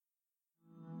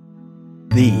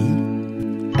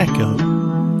The Echo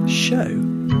Show.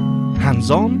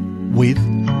 Hands-on with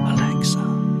Alexa.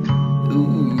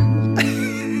 Ooh.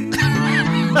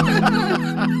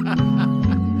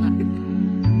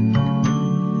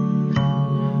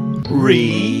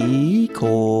 Recording.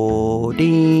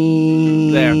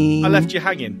 There, I left you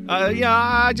hanging. Yeah,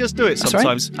 I just do it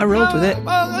sometimes. That's right. I rolled with it.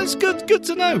 Well, that's good. Good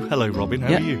to know. Hello, Robin.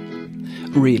 How are you?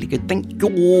 Really good. Thank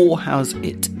you. How's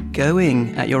it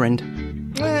going at your end?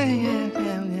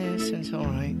 It's all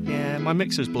right. Yeah, my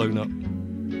mixer's blown up.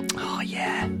 Oh,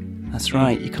 yeah. That's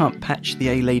right. You can't patch the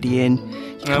A-Lady in.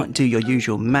 You can't do your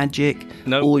usual magic.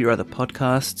 No. All your other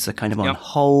podcasts are kind of on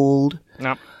hold.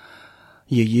 No.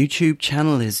 Your YouTube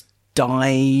channel has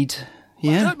died.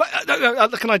 Yeah.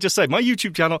 Can I just say, my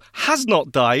YouTube channel has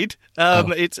not died.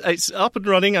 It's up and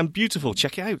running and beautiful.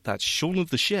 Check it out. That's Shaun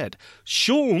of the Shed.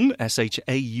 Shaun,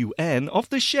 Shaun, of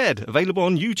the Shed. Available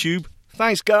on YouTube.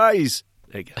 Thanks, guys.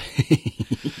 There you go.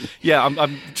 Yeah,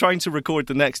 I'm trying to record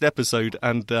the next episode,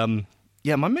 and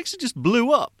my mixer just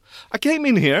blew up. I came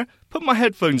in here, put my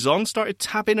headphones on, started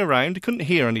tapping around, couldn't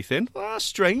hear anything.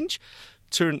 Strange.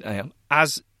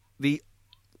 As the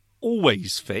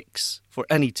always fix for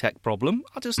any tech problem,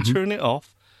 I'll just turn it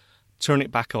off, turn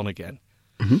it back on again.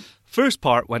 Mm-hmm. First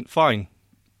part went fine.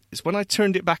 It's when I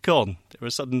turned it back on, there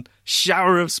was a sudden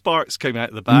shower of sparks came out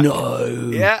of the back.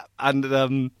 No. Yeah,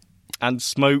 and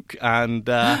smoke and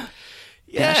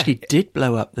It actually did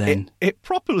blow up then. It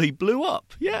properly blew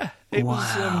up. Yeah. It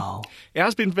wow. Was, it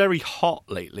has been very hot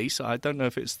lately, so I don't know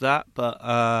if it's that, but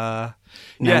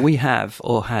Now we have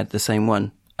or had the same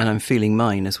one, and I'm feeling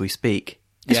mine as we speak.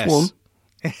 It's warm.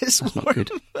 That's warm. Not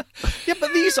good. Yeah,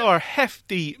 but these are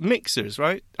hefty mixers,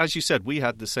 right? As you said, we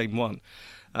had the same one.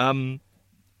 And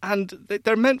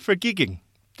they're meant for gigging.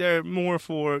 They're more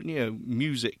for,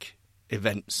 music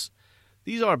events.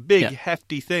 These are big,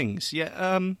 hefty things.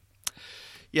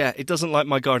 Yeah, it doesn't like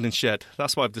my garden shed.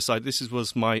 That's why I've decided this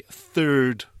was my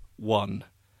third one.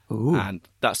 Ooh. And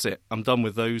that's it. I'm done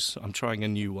with those. I'm trying a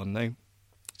new one now.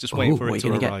 Just waiting for it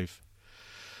to arrive.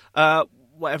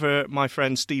 Whatever my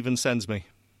friend Stephen sends me.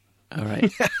 All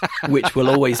right. Which will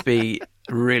always be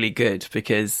really good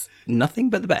because nothing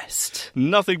but the best.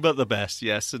 Nothing but the best,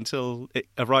 yes, until it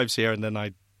arrives here and then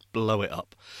I blow it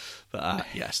up. But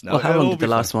yes. No, well, how long did the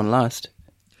last one last?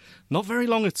 Not very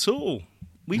long at all.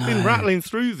 We've been rattling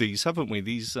through these, haven't we?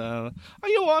 These, you know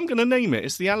what, I'm going to name it.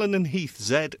 It's the Allen and Heath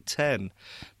Z10.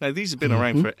 Now, these have been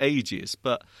around for ages,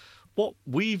 but what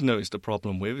we've noticed a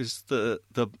problem with is the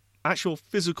actual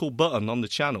physical button on the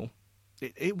channel.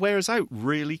 It wears out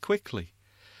really quickly.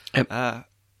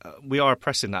 We are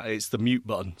pressing that. It's the mute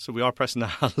button, so we are pressing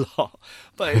that a lot.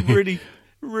 But it really,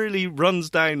 really runs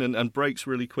down and breaks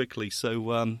really quickly.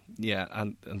 So, and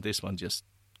this one just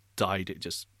died. It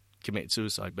just committed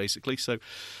suicide, basically. So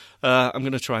I'm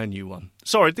going to try a new one.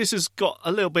 Sorry, this has got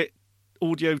a little bit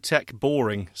audio tech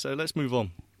boring, so let's move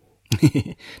on.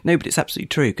 No, but it's absolutely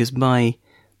true, because my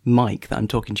mic that I'm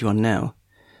talking to you on now,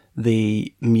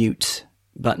 the mute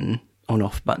button,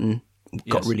 on-off button,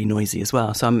 got really noisy as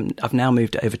well. So I've now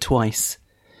moved it over twice.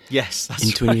 Yes, that's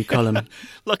into right. a new column.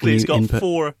 Luckily, it's got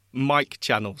 4 mic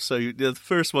channels. So the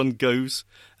first one goes,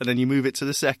 and then you move it to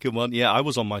the second one. Yeah, I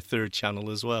was on my 3rd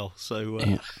channel as well. So,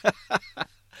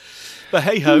 but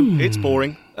hey ho, it's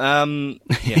boring. Yeah.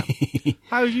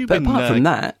 How have you been? Apart from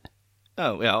that,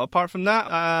 apart from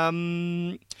that,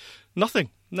 nothing.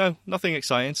 No, nothing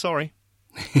exciting. Sorry.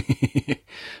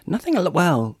 Nothing.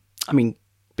 Well, I mean,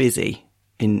 busy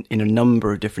in a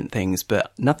number of different things,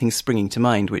 but nothing's springing to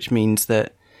mind, which means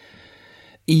that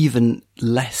even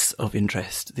less of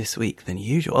interest this week than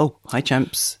usual. Oh, hi,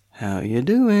 champs. How you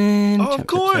doing? Oh, of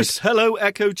course. Hello,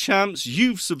 Echo Champs.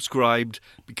 You've subscribed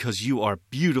because you are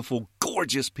beautiful,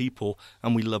 gorgeous people,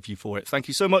 and we love you for it. Thank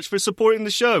you so much for supporting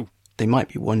the show. They might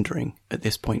be wondering at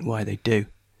this point why they do.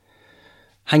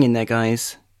 Hang in there,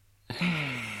 guys.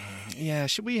 Yeah,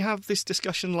 should we have this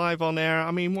discussion live on air? I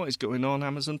mean, what is going on,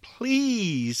 Amazon?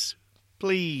 Please.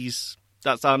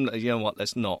 That's you know what?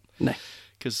 Let's not. No,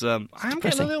 because I am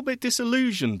getting a little bit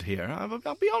disillusioned here.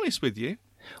 I'll be honest with you.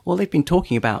 Well, they've been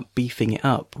talking about beefing it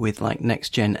up with like next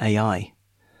gen AI.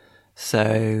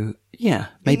 So yeah,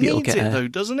 maybe it'll get it though,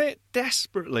 doesn't it?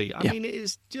 Desperately. I mean,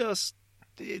 it's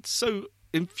so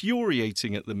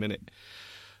infuriating at the minute.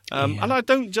 And I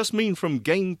don't just mean from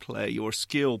gameplay or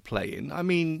skill playing. I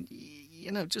mean,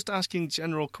 just asking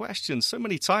general questions. So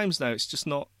many times now, it's just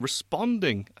not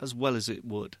responding as well as it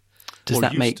would. Does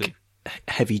that make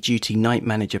heavy-duty night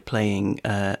manager playing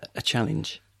a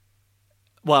challenge?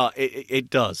 Well, it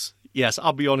does. Yes,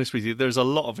 I'll be honest with you. There's a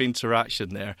lot of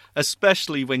interaction there,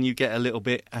 especially when you get a little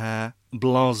bit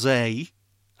blasé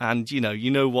and you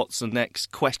know what's the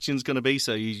next question's going to be,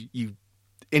 so you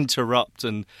interrupt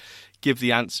and give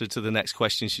the answer to the next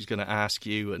question she's going to ask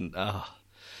you, and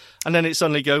then it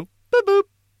suddenly go boop boop,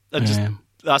 and just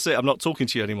that's it. I'm not talking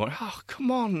to you anymore. Oh, come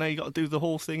on, now you got to do the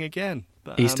whole thing again.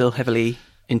 But, are you still heavily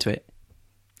into it?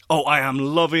 Oh, I am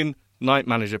loving Night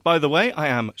Manager. By the way, I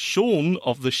am Sean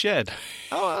of the Shed.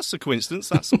 Oh, that's a coincidence.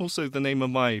 That's also the name of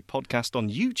my podcast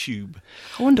on YouTube.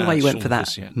 I wonder why you went Sean for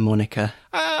that moniker.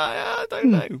 I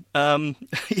don't know.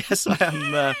 Yes, I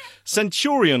am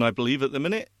Centurion, I believe, at the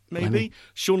minute, maybe. Blimey.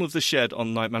 Sean of the Shed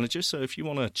on Night Manager. So if you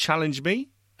want to challenge me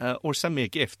or send me a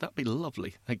gift, that'd be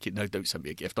lovely. Thank you. No, don't send me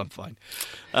a gift. I'm fine.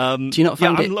 Do you not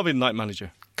find I'm loving Night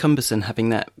Manager. cumbersome having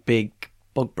that big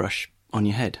bog brush on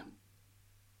your head?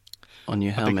 On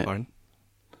your helmet?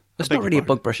 It's not really a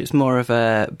bog brush, it's more of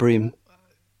a broom.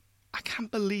 I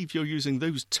can't believe you're using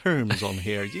those terms on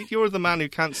here. You're the man who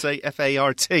can't say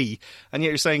F-A-R-T, and yet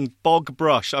you're saying bog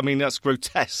brush. I mean, that's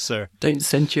grotesque, sir. Don't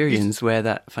centurions wear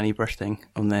that funny brush thing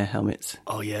on their helmets?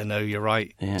 Oh, yeah, no, you're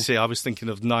right. Yeah. See, I was thinking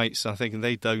of knights. I'm thinking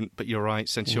they don't, but you're right,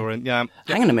 centurion. Yeah.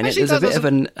 Hang on a minute, Actually, there's a bit of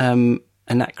an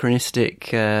anachronistic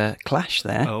clash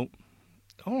there. Oh,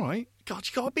 all right. God,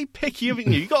 you got to be picky,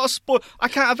 haven't you? You got to spoil. I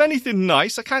can't have anything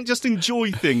nice. I can't just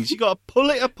enjoy things. You got to pull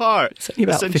it apart. It's only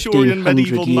about Centurion 1500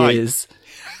 medieval years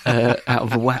out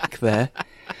of whack there.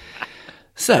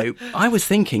 So I was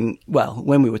thinking, well,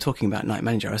 when we were talking about Night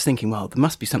Manager, I was thinking, well, there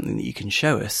must be something that you can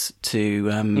show us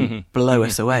to blow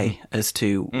us away as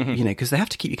to, you know, because they have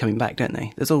to keep you coming back, don't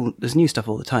they? There's new stuff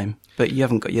all the time, but you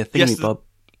haven't got your thingy-bob.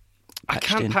 I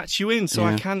can't patch you in, so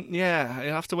I can't. Yeah, I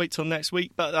have to wait till next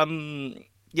week. But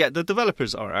yeah, the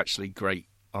developers are actually great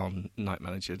on Night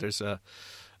Manager. There's a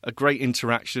great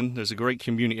interaction. There's a great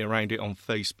community around it on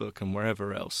Facebook and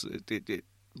wherever else. It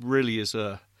really is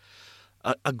a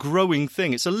growing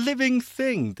thing. It's a living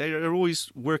thing. They are always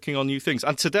working on new things.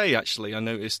 And today, actually, I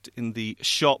noticed in the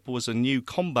shop was a new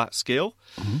combat skill.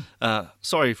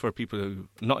 Sorry for people who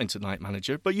are not into Night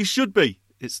Manager, but you should be.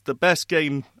 It's the best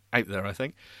game out there, I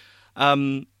think.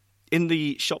 In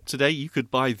the shop today, you could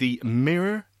buy the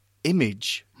mirror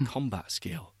image combat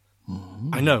skill.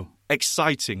 I know,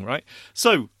 exciting, right?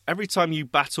 So every time you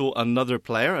battle another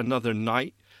player, another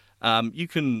knight, you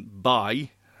can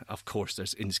buy, of course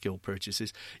there's in-skill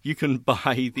purchases, you can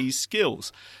buy these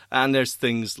skills. And there's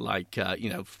things like,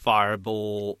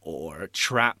 fireball or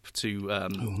trap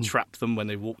to trap them when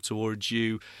they walk towards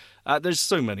you. There's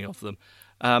so many of them.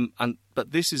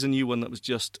 But this is a new one that was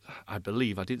just, I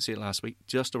believe, I didn't see it last week,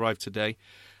 just arrived today.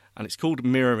 And it's called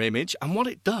Mirror Image. And what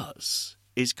it does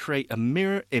is create a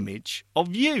mirror image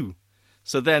of you.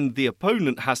 So then the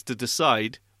opponent has to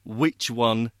decide which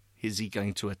one is he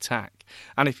going to attack.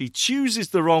 And if he chooses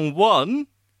the wrong one,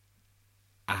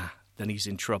 then he's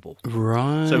in trouble.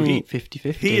 Right, so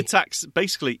 50-50.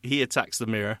 He attacks the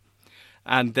mirror.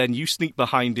 And then you sneak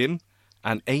behind him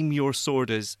and aim your sword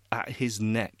at his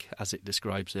neck, as it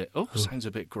describes it. Oh, sounds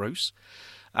a bit gross.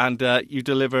 And you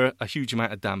deliver a huge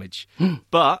amount of damage.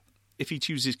 But if he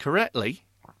chooses correctly,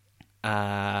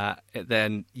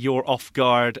 then you're off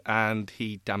guard and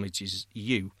he damages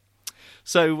you.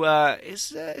 So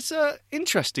it's an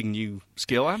interesting new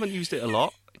skill. I haven't used it a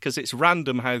lot because it's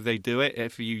random how they do it.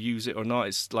 If you use it or not,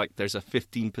 it's like there's a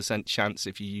 15% chance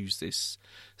if you use this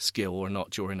skill or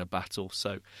not during a battle.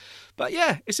 So, but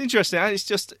yeah, it's interesting. It's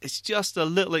just a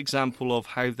little example of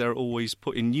how they're always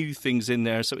putting new things in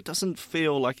there, so it doesn't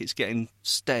feel like it's getting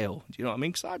stale. Do you know what I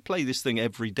mean? Because I play this thing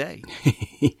every day.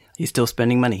 You're still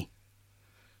spending money?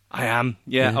 I am.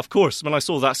 Yeah, of course. When I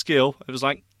saw that skill, it was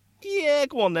like, yeah,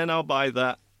 go on then, I'll buy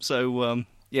that. So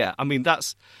yeah, I mean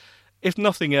that's. If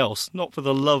nothing else, not for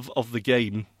the love of the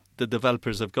game, the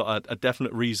developers have got a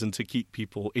definite reason to keep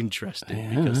people interested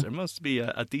because there must be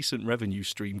a decent revenue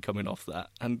stream coming off that.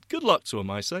 And good luck to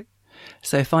them, I say.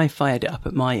 So if I fired it up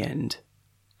at my end,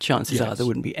 chances are there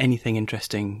wouldn't be anything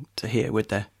interesting to hear, would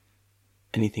there?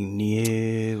 Anything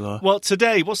new? Or... Well,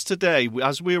 what's today?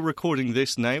 As we're recording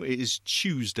this now, it is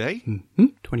Tuesday.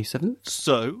 27th.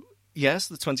 So... Yes,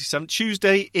 the 27th.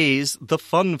 Tuesday is the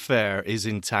Fun Fair is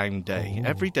in town day.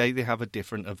 Every day they have a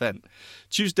different event.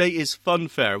 Tuesday is Fun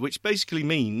Fair, which basically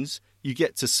means you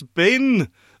get to spin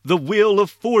the Wheel of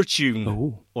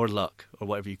Fortune or luck or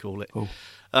whatever you call it.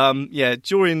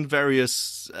 During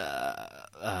various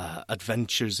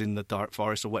adventures in the Dark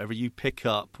Forest or whatever you pick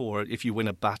up, or if you win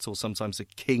a battle, sometimes the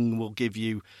king will give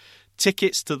you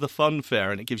tickets to the Fun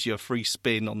Fair and it gives you a free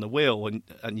spin on the wheel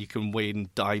and you can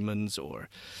win diamonds or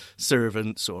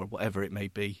servants or whatever it may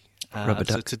be.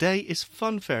 So today is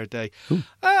Fun Fair Day.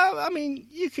 I mean,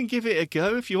 you can give it a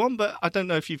go if you want, but I don't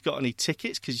know if you've got any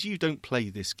tickets because you don't play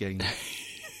this game.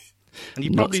 And you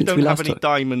Not probably since don't we have last any talked.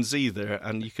 diamonds either,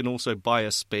 and you can also buy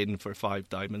a spin for 5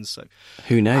 diamonds, so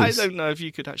Who knows? I don't know if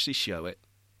you could actually show it.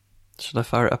 Should I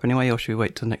fire it up anyway, or should we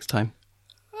wait till next time?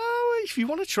 Oh, if you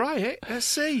want to try it, let's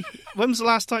see. When was the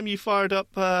last time you fired up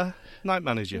Night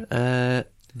Manager?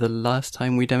 The last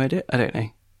time we demoed it? I don't know.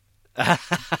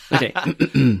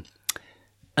 Okay.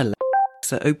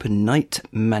 Alexa, open Night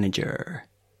Manager.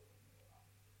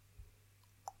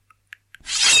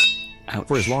 Ouch.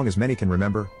 For as long as many can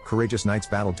remember, courageous knights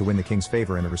battled to win the king's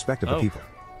favor and the respect of the people.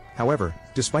 However,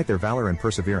 despite their valor and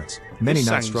perseverance, many This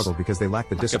knights sounds struggled because they lacked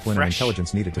the like a discipline and fresh-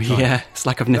 intelligence needed to triumph. Yeah, it's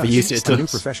like I've never used it A at new all.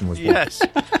 profession was born. Yes. The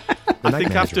I Night think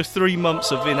Manager. after 3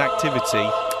 months of inactivity,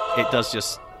 it does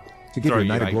just To give throw your you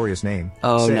knight a out. glorious name.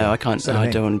 Oh say, no, I can't. set a I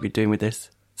name. don't want to be doing with this.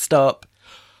 Stop.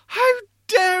 How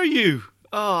dare you?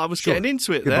 Oh, I was Sure. getting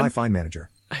into it Goodbye, then. fine manager.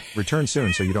 Return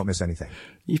soon so you don't miss anything.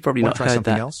 You've probably Want not to try heard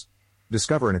something that. else?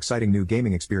 Discover an exciting new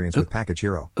gaming experience with Package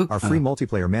Hero, our free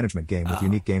multiplayer management game with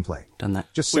unique gameplay. Done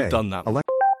that. Just We've say, done that.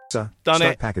 Alexa, Done start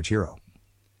it. Package Hero.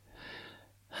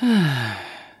 Yeah,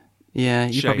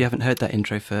 you Shame. probably haven't heard that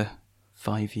intro for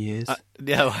 5 years.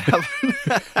 No, I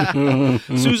haven't.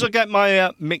 As soon as I get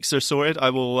my mixer sorted,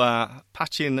 I will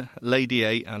patch in Lady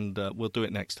A and we'll do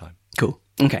it next time. Cool.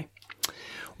 Okay.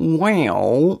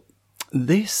 Well,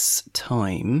 this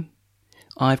time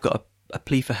I've got a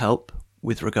plea for help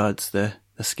with regards to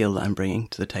the skill that I'm bringing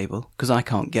to the table, because I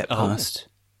can't get past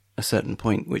a certain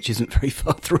point, which isn't very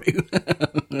far through.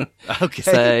 Okay.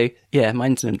 So, yeah,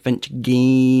 mine's an adventure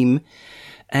game.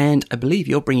 And I believe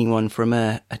you're bringing one from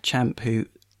a champ who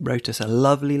wrote us a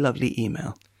lovely, lovely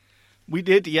email. We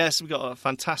did, yes. We got a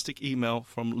fantastic email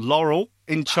from Laurel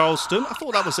in Charleston. I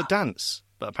thought that was a dance,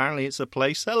 but apparently it's a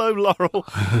place. Hello, Laurel.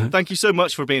 Thank you so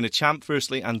much for being a champ,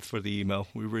 firstly, and for the email.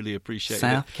 We really appreciate it.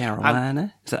 South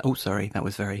Carolina? Is that? Oh, sorry, that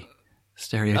was very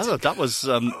stereotypical. Oh, that was,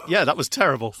 that was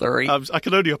terrible. Sorry. I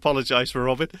can only apologise for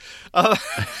Robin.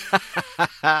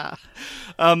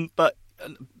 But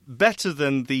better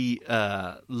than the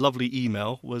lovely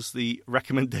email was the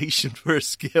recommendation for a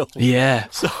skill. Yeah,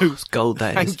 So it's gold,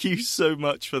 that is. thank you so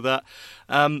much for that.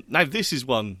 Now, this is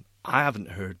one I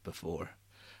haven't heard before.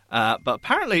 But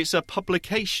apparently it's a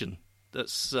publication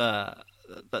that's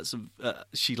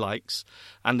she likes.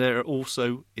 And there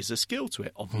also is a skill to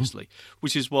it, obviously,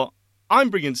 which is what I'm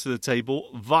bringing to the table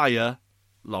via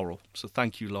Laurel. So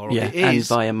thank you, Laurel. Yeah, It and is...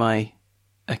 via my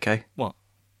Echo. What?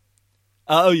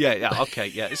 Oh, yeah, okay,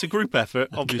 yeah. It's a group effort,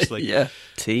 obviously. Yeah,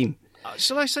 team.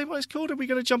 Shall I say what it's called? Are we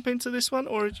going to jump into this one,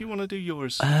 or do you want to do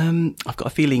yours? I've got a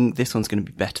feeling this one's going to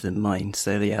be better than mine.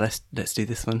 So yeah, let's do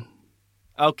this one.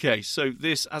 Okay, so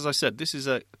this, as I said, this is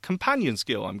a companion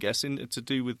skill, I'm guessing, to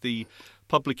do with the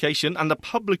publication. And the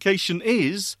publication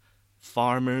is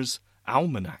Farmer's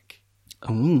Almanac.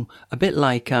 Oh, a bit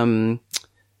like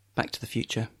Back to the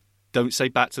Future. Don't say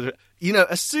Back to the... You know,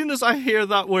 as soon as I hear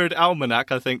that word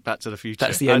almanac, I think Back to the Future.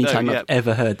 That's the only I know, time yeah. I've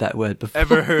ever heard that word before.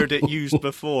 Ever heard it used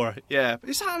before. Yeah.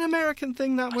 Is that an American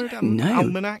thing, that word? No.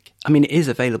 Almanac? I mean, it is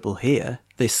available here,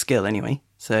 this skill anyway.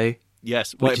 So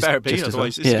Yes, well, Which it is better be, just as well.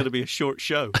 otherwise this is Yeah. going to be a short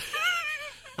show.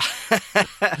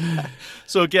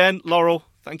 So again, Laurel,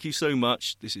 thank you so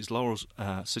much. This is Laurel's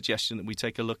suggestion that we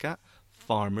take a look at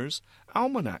Farmer's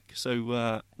Almanac.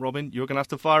 So, Robin, you're going to have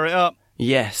to fire it up.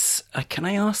 yes, can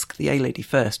I ask the A-lady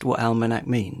first what almanac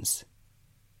means?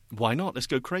 Why not? Let's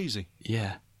go crazy.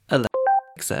 Yeah.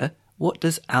 Alexa, what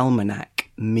does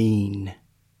almanac mean?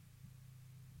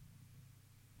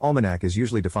 Almanac is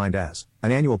usually defined as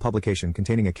an annual publication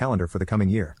containing a calendar for the coming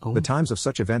year, the times of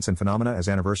such events and phenomena as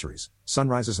anniversaries,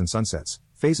 sunrises and sunsets,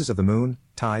 phases of the moon,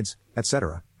 tides,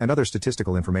 etc., and other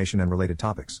statistical information and related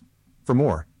topics. For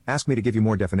more, ask me to give you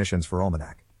more definitions for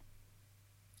almanac.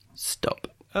 Stop.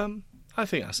 I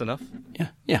think that's enough. Yeah.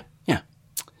 Yeah.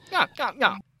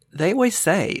 They always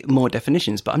say more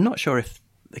definitions, but I'm not sure if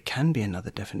there can be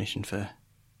another definition for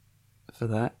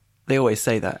that. They always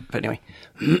say that, but anyway.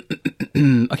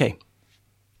 Okay.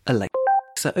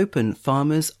 Alexa, open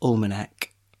Farmer's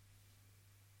Almanac.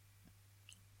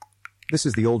 This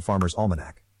is the Old Farmer's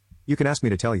Almanac. You can ask me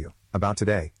to tell you about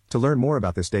today, to learn more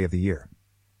about this day of the year.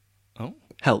 Oh,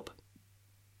 Help.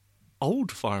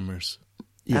 old farmers.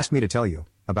 Yeah. Ask me to tell you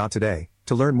about today,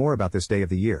 to learn more about this day of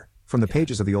the year, from the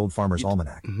pages of the Old Farmer's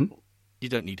Almanac. You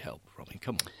don't need help, Robin.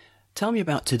 Come on. Tell me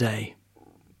about today.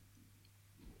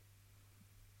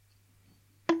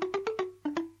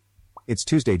 It's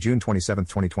Tuesday, June 27th,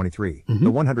 2023, the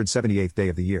 178th day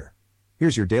of the year.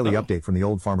 Here's your daily update from the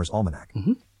Old Farmer's Almanac.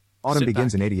 Autumn Sit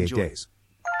begins back, in 88 enjoy. days.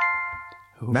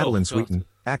 Madeline God. Sweeten,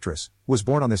 actress, was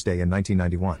born on this day in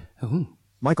 1991. Oh.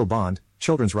 Michael Bond,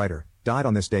 children's writer, died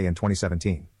on this day in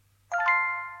 2017.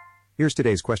 Here's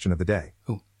today's question of the day.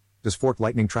 Oh. Does forked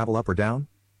lightning travel up or down?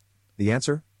 The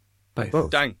answer? Both.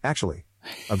 Down. Actually.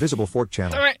 A visible forked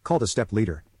channel, Damn it. called a step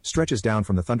leader, stretches down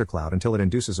from the thundercloud until it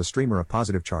induces a streamer of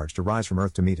positive charge to rise from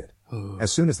Earth to meet it.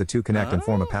 As soon as the two connect and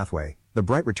form a pathway, the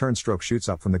bright return stroke shoots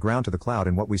up from the ground to the cloud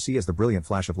in what we see as the brilliant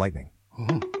flash of lightning.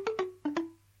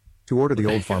 To order the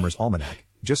Old Farmer's Almanac,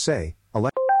 just say,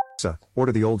 Alexa,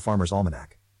 order the Old Farmer's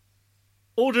Almanac.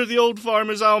 Order the Old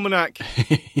Farmer's Almanac.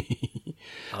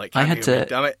 I had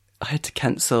to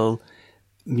cancel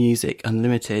Music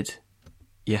Unlimited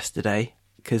yesterday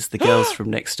because the girls from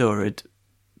next door had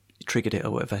triggered it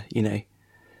or whatever, you know.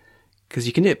 Because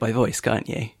you can do it by voice, can't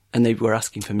you? And they were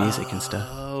asking for music and stuff.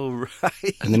 Oh,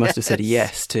 right. And they must have said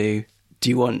yes to, do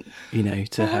you want, you know,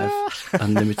 to have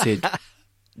unlimited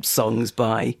songs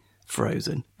by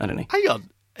Frozen? I don't know. Hang on.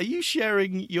 Are you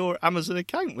sharing your Amazon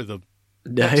account with them?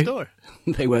 No. Next door?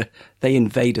 They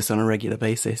invade us on a regular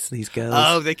basis, these girls.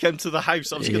 Oh, they came to the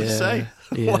house, I was going to say.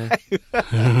 Yeah.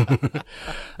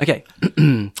 Okay.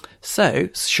 So,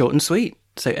 short and sweet.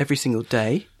 So every single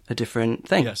day, a different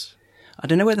thing. Yes. I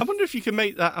don't know whether... I wonder if you can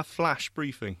make that a flash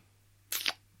briefing.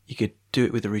 You could do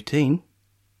it with a routine.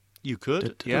 You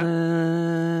could,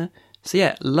 yeah. So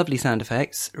yeah, lovely sound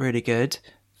effects, really good,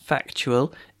 factual.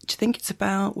 Do you think it's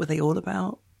about, were they all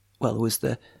about, well, it was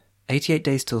the 88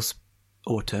 days till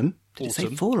autumn. Did it say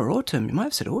fall or autumn? It might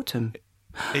have said autumn.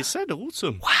 It said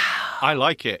autumn. Wow. I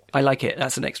like it. I like it.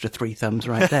 That's an extra 3 thumbs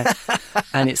right there.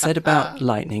 And it said about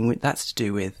lightning, that's to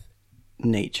do with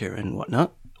nature and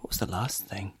whatnot. What was the last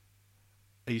thing?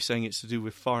 Are you saying it's to do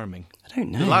with farming? I don't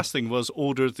know. The last thing was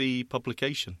order the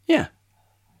publication. Yeah.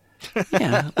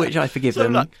 Yeah, which I forgive So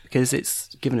them look. because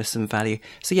it's given us some value.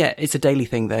 So yeah, it's a daily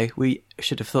thing though. We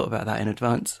should have thought about that in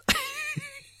advance.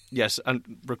 Yes,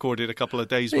 and recorded a couple of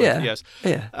days worth. Yeah, Yes,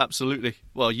 yeah. Absolutely.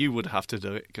 Well, you would have to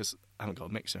do it because I haven't got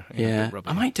a mixer. Yeah,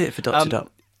 I might do it for Dr.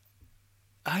 Dot.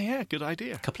 Ah, yeah, good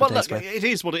idea. Couple of days look, worth. it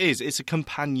is what it is. It's a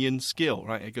companion skill,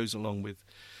 right? It goes along with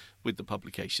the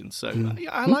publication. So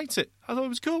yeah, I liked it. I thought it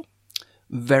was cool.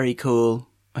 Very cool.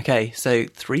 Okay, so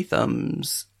 3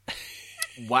 thumbs.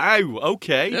 Wow.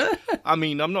 Okay. I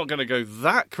mean, I'm not going to go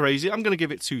that crazy. I'm going to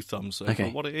give it 2 thumbs. So Okay.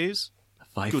 For what it is,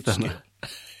 5 good thumber. skill.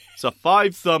 It's a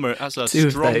 5 thumber. That's a 2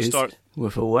 of strong those start. were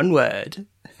for one word.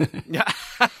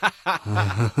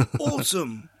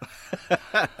 Awesome.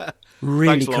 Really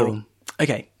Thanks, cool. Laurel.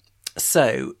 Okay,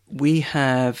 so we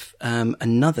have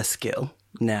another skill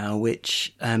now,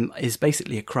 which is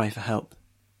basically a cry for help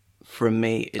from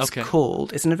me. It's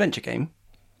called, it's an adventure game.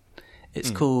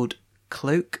 It's called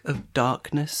Cloak of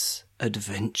Darkness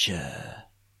Adventure.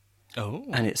 Oh.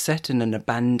 And it's set in an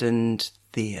abandoned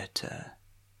theatre.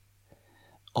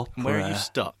 Opera. Where are you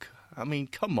stuck? I mean,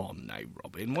 come on now,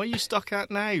 Robin. Where are you stuck at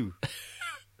now?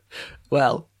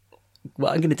 Well,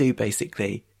 what I'm going to do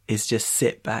basically is just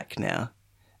sit back now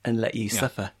and let you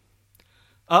suffer.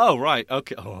 Oh, right.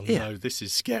 Okay. Oh, Yeah. no, this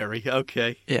is scary.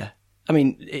 Okay. Yeah. I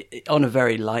mean, on a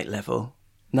very light level,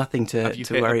 nothing to Have you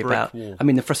hit a worry brick about. wall? I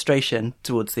mean, the frustration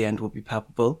towards the end will be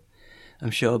palpable,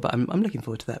 I'm sure, but I'm looking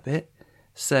forward to that bit.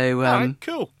 So, All right,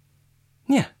 cool.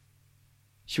 yeah.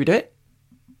 Should we do it?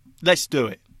 Let's do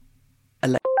it.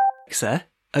 Alexa,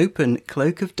 open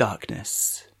Cloak of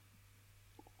Darkness.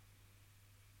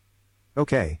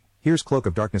 Okay, here's Cloak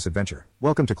of Darkness Adventure.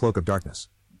 Welcome to Cloak of Darkness.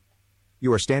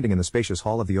 You are standing in the spacious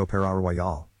hall of the Opera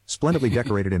Royale, splendidly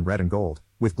decorated in red and gold,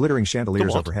 with glittering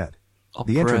chandeliers what? overhead.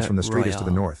 Opera The entrance from the street is to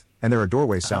the Royale. north, and there are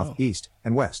doorways south, east,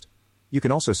 and west. You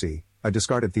can also see a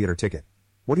discarded theater ticket.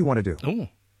 What do you want to do? Oh.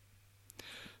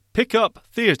 Pick up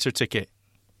theatre ticket.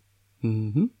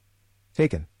 Mm-hmm.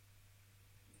 Taken.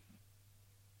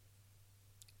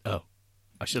 Oh,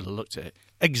 I should have looked at it.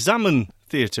 Examine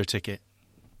theatre ticket.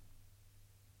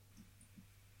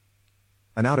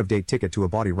 An out-of-date ticket to a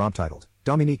body romp titled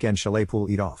Dominique and Chalet Pool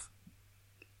Eat Off.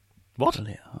 What? Pull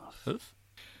it off.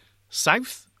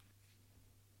 South?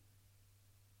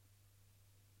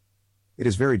 It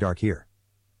is very dark here.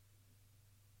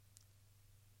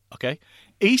 Okay.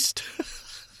 East?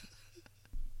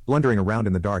 Blundering around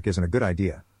in the dark isn't a good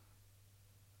idea.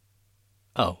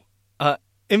 Oh.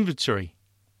 Inventory.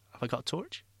 Have I got a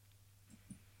torch?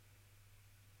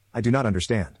 I do not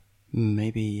understand.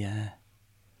 Maybe,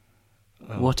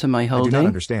 what am I I do holding? not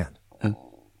understand.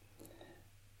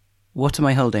 What am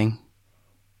I holding?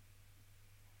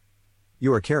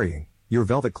 You are carrying your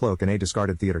velvet cloak and a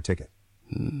discarded theater ticket.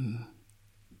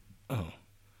 Oh.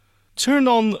 Turn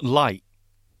on light.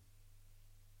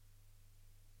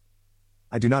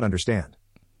 I do not understand.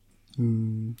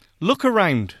 Look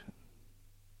around.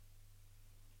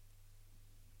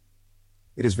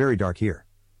 It is very dark here.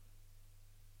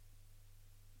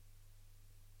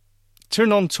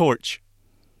 Turn on torch.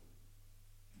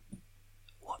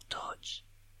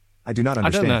 I do not I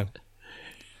understand. don't know.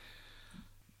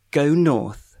 Go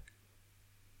north.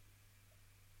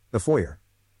 The foyer.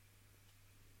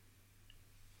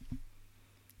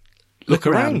 Look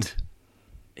around.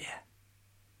 Yeah.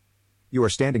 You are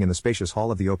standing in the spacious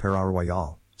hall of the Opera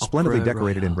Royale, splendidly Opera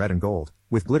decorated in Royale. red and gold,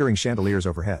 with glittering chandeliers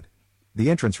overhead. The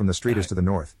entrance from the street is to the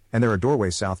north, and there are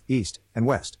doorways south, east, and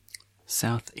west.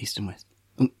 South, east, and west.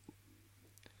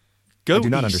 Go I do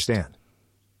not east. understand.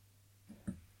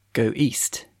 Go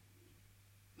east.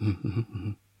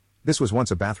 This was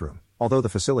once a bathroom, although the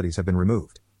facilities have been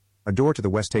removed. A door to the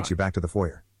west takes you back to the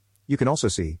foyer. You can also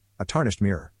see a tarnished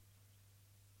mirror.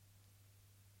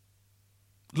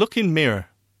 Look in mirror.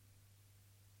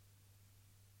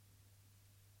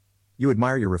 You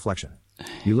admire your reflection.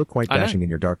 You look quite I know. dashing in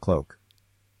your dark cloak.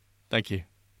 Thank you.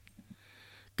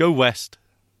 Go west.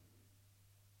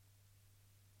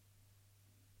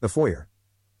 The foyer.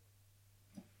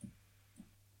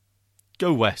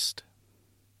 Go west.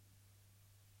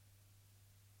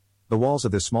 The walls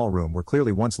of this small room were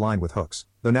clearly once lined with hooks,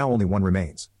 though now only one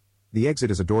remains. The exit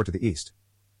is a door to the east.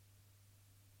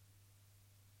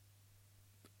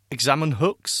 Examine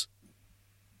hooks.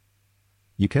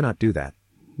 You cannot do that.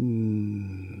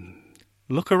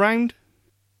 Look around.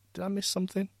 Did I miss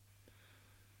something?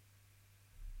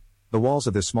 The walls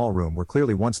of this small room were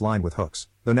clearly once lined with hooks,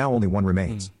 though now only one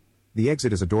remains. The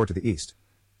exit is a door to the east.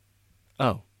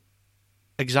 Oh.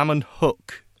 Examine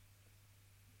hook.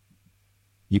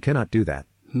 You cannot do that.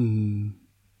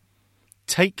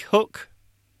 Take hook.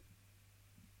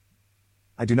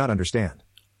 I do not understand.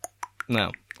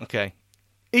 No. Okay.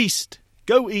 East.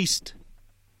 Go east.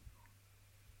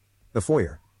 The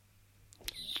foyer.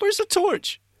 Where's the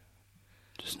torch?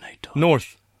 There's no torch.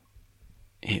 North.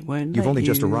 It won't You've let only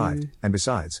just you. arrived, and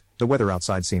besides, the weather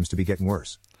outside seems to be getting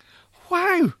worse.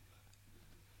 Wow.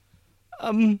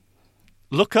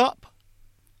 Look up.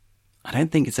 I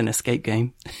don't think it's an escape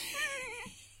game.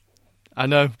 I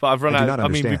know, but I've run I do out. not I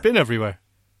mean, we've understand. been everywhere.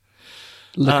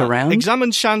 Look around.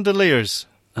 Examine chandeliers.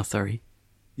 Oh, sorry.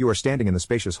 You are standing in the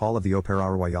spacious hall of the Opera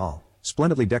Royale,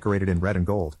 splendidly decorated in red and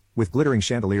gold, with glittering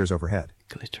chandeliers overhead.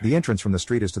 Glittery. The entrance from the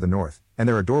street is to the north, and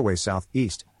there are doorways south,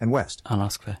 east, and west. I'll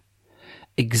ask for.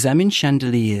 Examine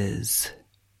chandeliers.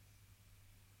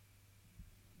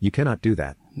 You cannot do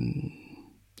that.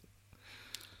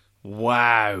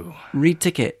 Wow. Read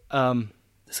ticket. Um,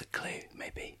 There's a clue,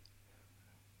 maybe.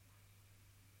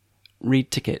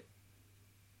 Read ticket.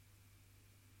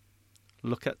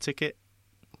 look at ticket.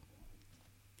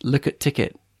 Look at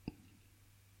ticket.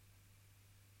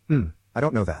 I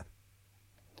don't know that.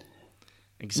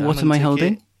 Examine What am I ticket.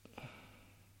 holding?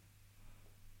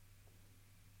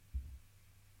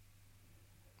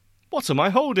 What am I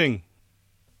holding?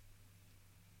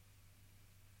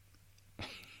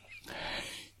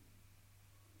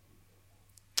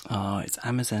 Oh, it's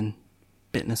Amazon.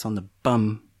 Bitness on the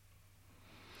bum.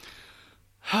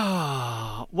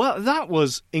 Well, that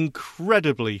was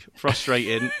incredibly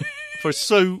frustrating for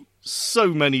so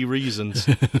many reasons.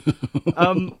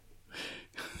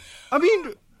 I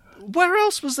mean, where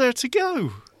else was there to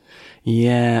go?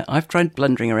 Yeah, I've tried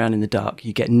blundering around in the dark.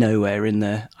 You get nowhere in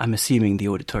the, I'm assuming, the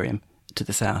auditorium to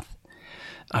the south.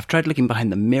 I've tried looking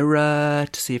behind the mirror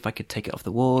to see if I could take it off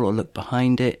the wall or look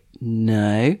behind it.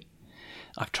 No.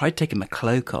 I've tried taking my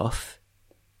cloak off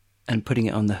and putting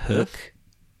it on the hook.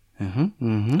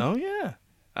 Oh, yeah.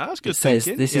 That's good It says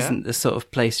thinking. this yeah. isn't the sort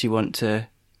of place you want to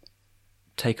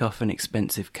take off an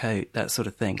expensive coat, that sort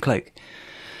of thing. Cloak.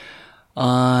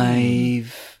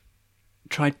 I've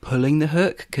tried pulling the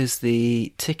hook because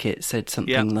the ticket said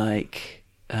something like,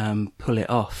 pull it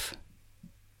off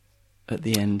at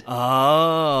the end.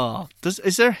 Ah.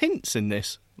 Is there hints in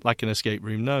this? Like an escape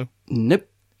room? No. Nope.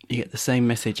 You get the same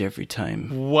message every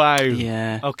time. Wow.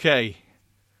 Yeah. Okay.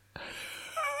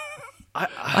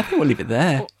 I think we'll leave it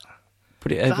there.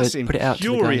 Put it over. That's Put it out to the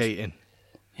guys. infuriating.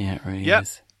 Yeah, it really Yep.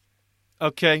 is.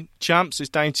 Okay, champs, it's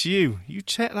down to you. You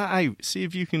check that out. See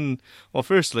if you can. Well,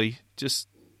 firstly, just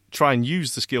try and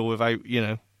use the skill without,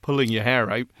 pulling your hair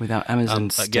out. Without Amazon again.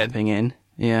 stepping in.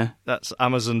 Yeah. That's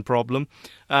Amazon problem.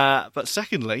 But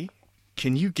secondly,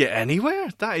 can you get anywhere?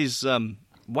 That is,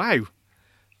 wow.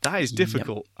 That is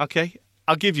difficult. Okay,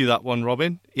 I'll give you that one,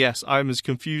 Robin. Yes, I'm as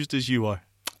confused as you are.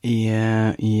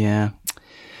 Yeah.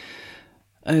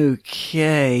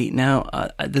 Okay, now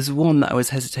there's one that I was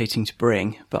hesitating to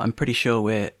bring, but I'm pretty sure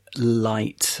we're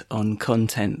light on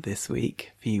content this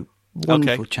week for you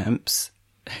wonderful champs.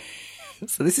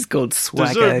 So this is called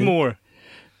Swaggo. Deserve more.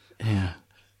 Yeah.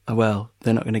 Well,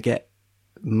 they're not going to get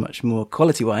much more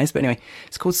quality-wise, but anyway,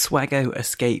 it's called Swaggo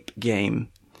Escape Game.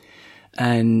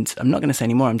 And I'm not going to say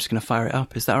any more, I'm just going to fire it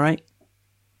up. Is that all right?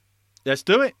 Let's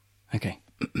do it. Okay.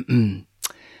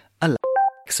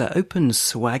 Alexa, open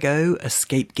Swaggo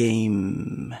escape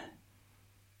game.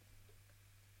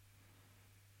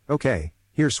 Okay,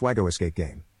 here's Swaggo escape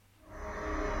game.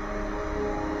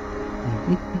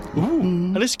 Ooh,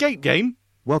 an escape game?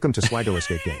 Welcome to Swaggo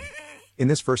escape game. In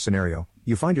this first scenario,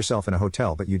 you find yourself in a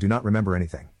hotel but you do not remember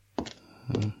anything.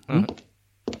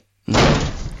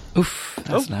 Oof,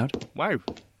 that's loud. Wow.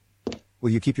 Will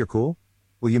you keep your cool?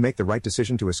 Will you make the right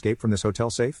decision to escape from this hotel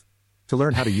safe? To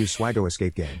learn how to use Swaggo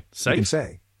escape game, you can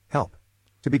say, help.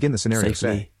 To begin the scenario,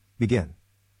 Safely. say, begin.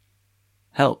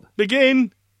 Help.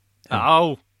 Begin.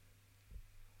 Oh.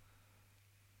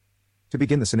 To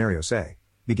begin the scenario, say,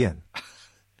 begin.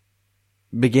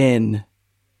 Begin.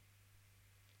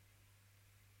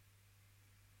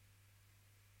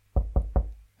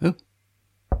 Oh.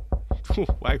 Oh,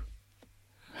 wow.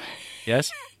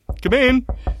 Yes. Come in.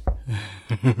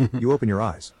 You open your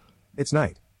eyes. It's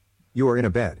night. You are in a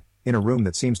bed, in a room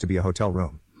that seems to be a hotel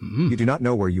room. You do not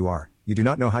know where you are. You do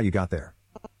not know how you got there.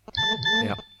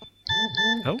 Yeah.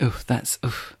 Oh. Oof, that's...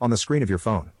 Oof. On the screen of your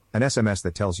phone, an SMS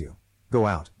that tells you, go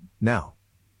out, now.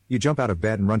 You jump out of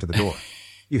bed and run to the door.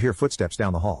 You hear footsteps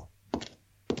down the hall.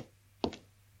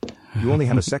 You only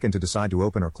have a second to decide to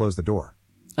open or close the door.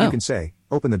 You can say,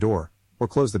 open the door, or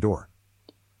close the door.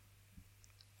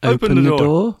 Open the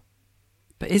door?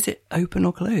 But is it open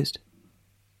or closed?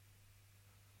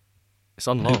 It's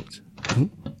unlocked.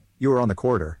 You are on the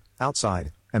corridor,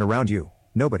 outside, and around you,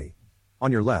 nobody.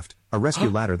 On your left, a rescue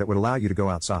ladder that would allow you to go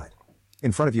outside.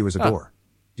 In front of you is a door.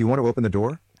 Do you want to open the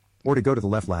door? Or to go to the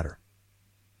left ladder?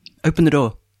 Open the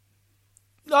door.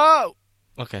 No.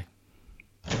 Okay.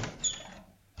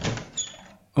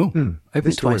 Oh, open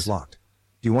This it door twice. is locked.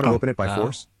 Do you want to open it by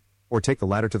force? Or take the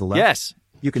ladder to the left? Yes.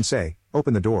 You can say,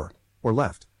 open the door, or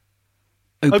left.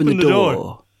 Open the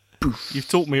door. You've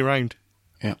talked me around.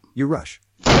 Yeah. You rush.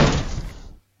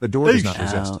 The door does not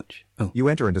resist. Ouch. Oh. You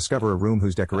enter and discover a room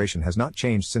whose decoration has not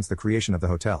changed since the creation of the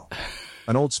hotel.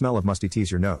 An old smell of musty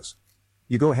teas your nose.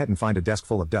 You go ahead and find a desk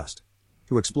full of dust.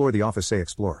 To explore the office, say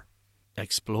explore.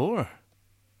 Explore.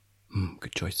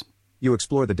 Good choice. You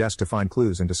explore the desk to find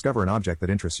clues and discover an object that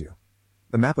interests you.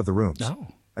 The map of the rooms. Oh.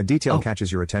 A detail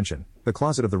catches your attention. The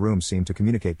closet of the room seemed to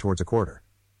communicate towards a corridor.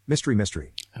 Mystery,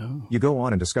 mystery. Oh. You go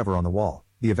on and discover on the wall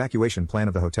the evacuation plan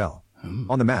of the hotel.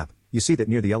 On the map, you see that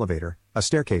near the elevator, a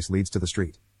staircase leads to the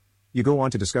street. You go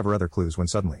on to discover other clues when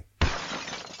suddenly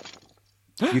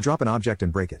you drop an object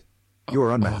and break it. You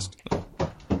are unmasked.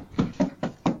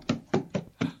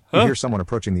 You hear someone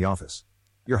approaching the office.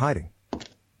 You're hiding.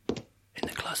 In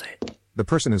the closet. The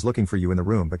person is looking for you in the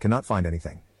room but cannot find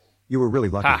anything. You were really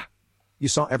lucky. Ah. You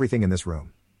saw everything in this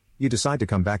room. You decide to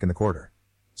come back in the corridor.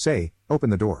 Say, open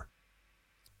the door.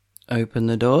 Open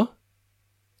the door.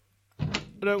 I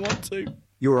don't want to.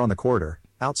 You are on the corridor,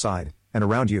 outside, and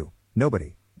around you,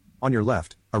 nobody. On your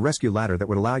left, a rescue ladder that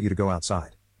would allow you to go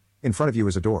outside. In front of you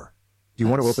is a door. Do you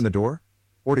want to open the door?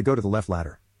 Or to go to the left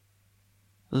ladder?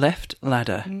 Left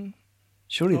ladder.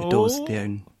 Surely the door's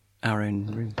our own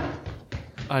room.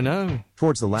 I know.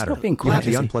 Towards the ladder, not being you have quiet, the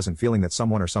is he? unpleasant feeling that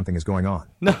someone or something is going on.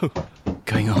 No.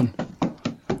 Going on.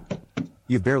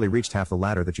 You've barely reached half the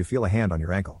ladder that you feel a hand on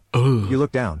your ankle. Oh. You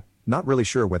look down, not really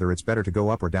sure whether it's better to go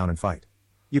up or down and fight.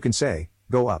 You can say,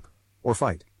 go up, or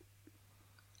fight.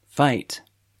 Fight.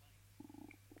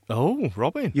 Oh,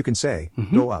 Robin. You can say,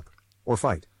 go up, or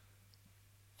fight.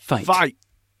 Fight. Fight.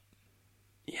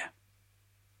 Yeah.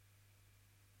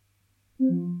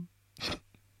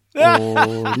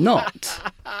 Or not.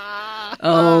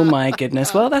 Oh my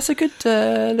goodness. Well, that's a good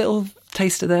little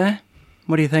taster there.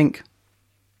 What do you think?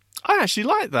 I actually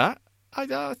like that.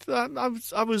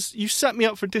 I was. You set me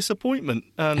up for disappointment,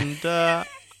 and I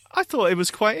thought it was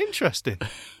quite interesting.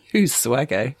 Who's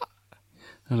Swaggo?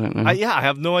 I don't know. Yeah, I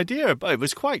have no idea, but it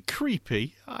was quite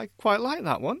creepy. I quite like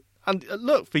that one. And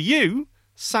look, for you,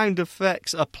 sound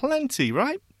effects are plenty,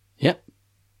 right? Yep.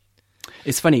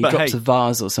 It's funny, he But drops hey- a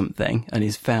vase or something and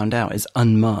he's found out is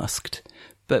unmasked.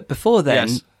 But before then,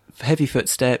 Yes. heavy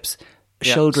footsteps,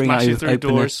 Yeah, shouldering smashing over through open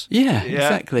doors. Yeah,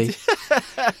 Yeah. exactly.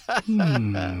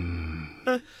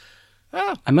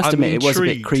 Oh, I must I'm admit, it was a bit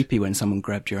intrigued. creepy when someone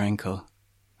grabbed your ankle.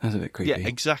 That was a bit creepy. Yeah,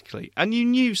 exactly. And you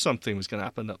knew something was going to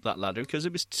happen up that ladder because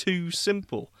it was too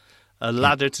simple. A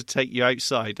ladder to take you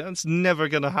outside. That's never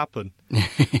going to happen.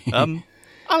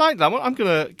 I like that one. I'm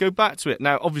going to go back to it.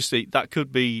 Now, obviously, that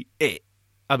could be it.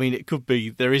 I mean, it could be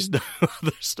there is no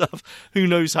other stuff. Who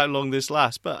knows how long this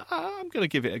lasts, but I'm going to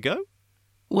give it a go.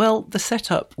 Well, the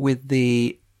setup with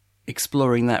the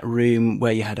exploring that room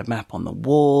where you had a map on the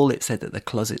wall, it said that the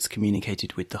closets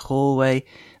communicated with the hallway.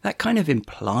 That kind of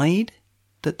implied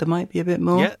that there might be a bit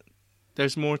more. Yeah.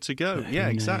 there's more to go. Yeah,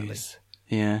 Who exactly. knows?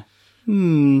 Yeah.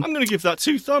 I'm going to give that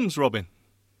 2 thumbs, Robin.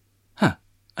 Huh.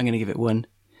 I'm going to give it 1.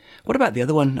 What about the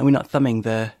other one? Are we not thumbing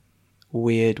the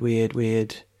weird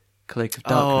Cloak of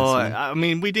Darkness one? I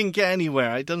mean, we didn't get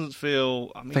anywhere. It doesn't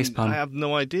feel... I mean, Facepalm. I have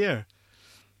no idea.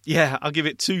 Yeah, I'll give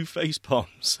it 2 face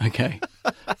palms. Okay.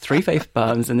 3 face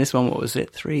palms, and this one, what was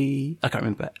it? 3... I can't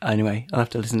remember. Anyway, I'll have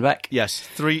to listen back. Yes,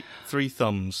 3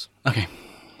 thumbs. Okay.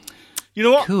 You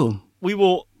know what? Cool. We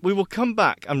will come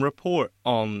back and report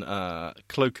on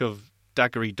Cloak of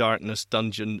Daggery Darkness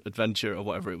Dungeon Adventure or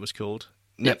whatever it was called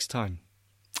next time.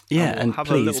 Yeah, and have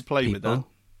please, a little play people, with that.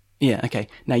 Yeah, okay.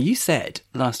 Now, you said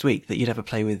last week that you'd have a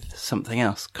play with something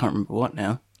else. Can't remember what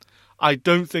now. I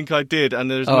don't think I did, and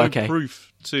there's no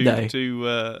proof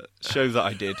to show that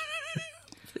I did.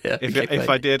 Yeah, if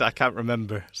I did, I can't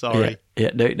remember. Sorry.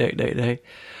 Yeah, no.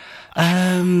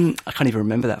 I can't even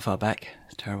remember that far back.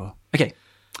 It's terrible. Okay.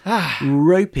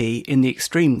 Ropey in the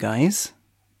extreme, guys.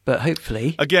 But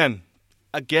hopefully... Again.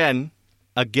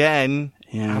 Yeah.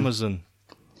 Amazon.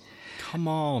 Come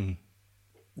on.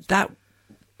 That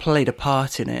played a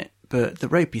part in it, but the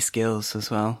ropey skills as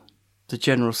well. The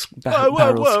general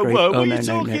barrel scrape. Whoa. What are you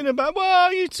talking about? What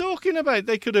are you talking about?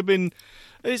 They could have been...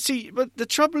 See, but the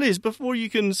trouble is, before you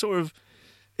can sort of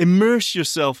immerse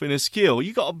yourself in a skill,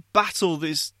 you got to battle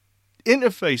this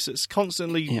interface that's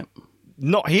constantly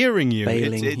not hearing you.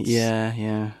 Failing.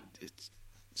 Yeah.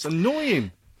 It's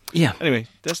annoying. Yeah. Anyway,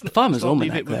 the Farmer's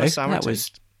Almanac, though, that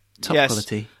was top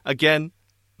quality. Again,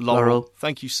 Laurel,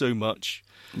 thank you so much.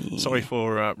 Yeah. Sorry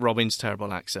for Robin's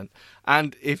terrible accent.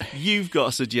 And if you've got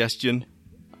a suggestion,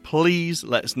 please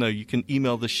let us know. You can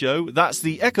email the show. That's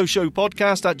the Echo Show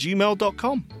Podcast at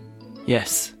gmail.com.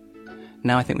 Yes.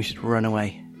 Now I think we should run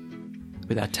away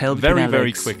with our tail between our very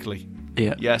legs. quickly.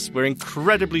 Yeah. Yes, we're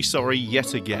incredibly sorry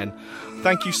yet again.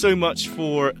 Thank you so much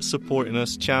for supporting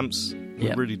us, champs. We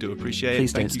really do appreciate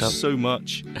Please it. Thank you so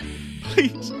much.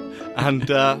 Please. And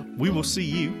we will see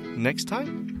you next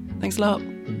time. Thanks a lot.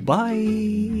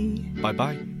 Bye.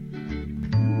 Bye-bye.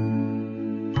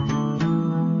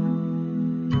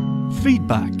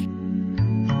 Feedback.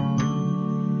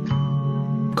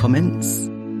 Comments.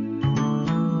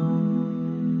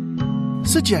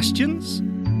 Suggestions.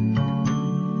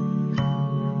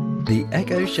 The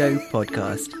Echo Show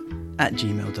Podcast at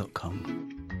gmail.com.